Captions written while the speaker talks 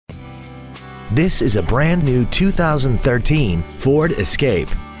This is a brand new 2013 Ford Escape.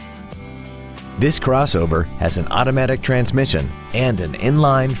 This crossover has an automatic transmission and an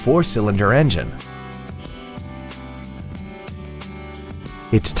inline 4-cylinder engine.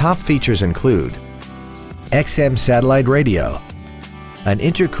 Its top features include XM satellite radio, an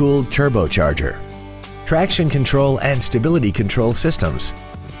intercooled turbocharger, traction control and stability control systems,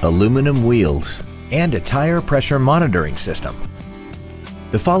 aluminum wheels, and a tire pressure monitoring system.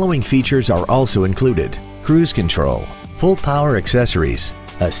 The following features are also included: cruise control, full power accessories,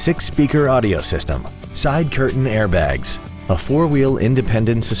 a 6-speaker audio system, side curtain airbags, a 4-wheel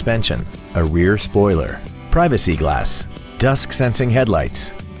independent suspension, a rear spoiler, privacy glass, dusk sensing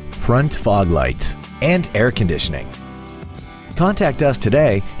headlights, front fog lights, and air conditioning. Contact us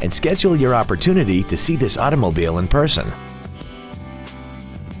today and schedule your opportunity to see this automobile in person.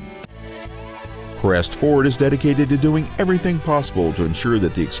 Crest Ford is dedicated to doing everything possible to ensure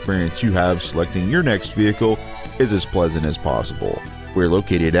that the experience you have selecting your next vehicle is as pleasant as possible. We're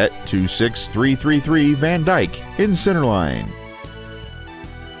located at 26333 Van Dyke in Centerline.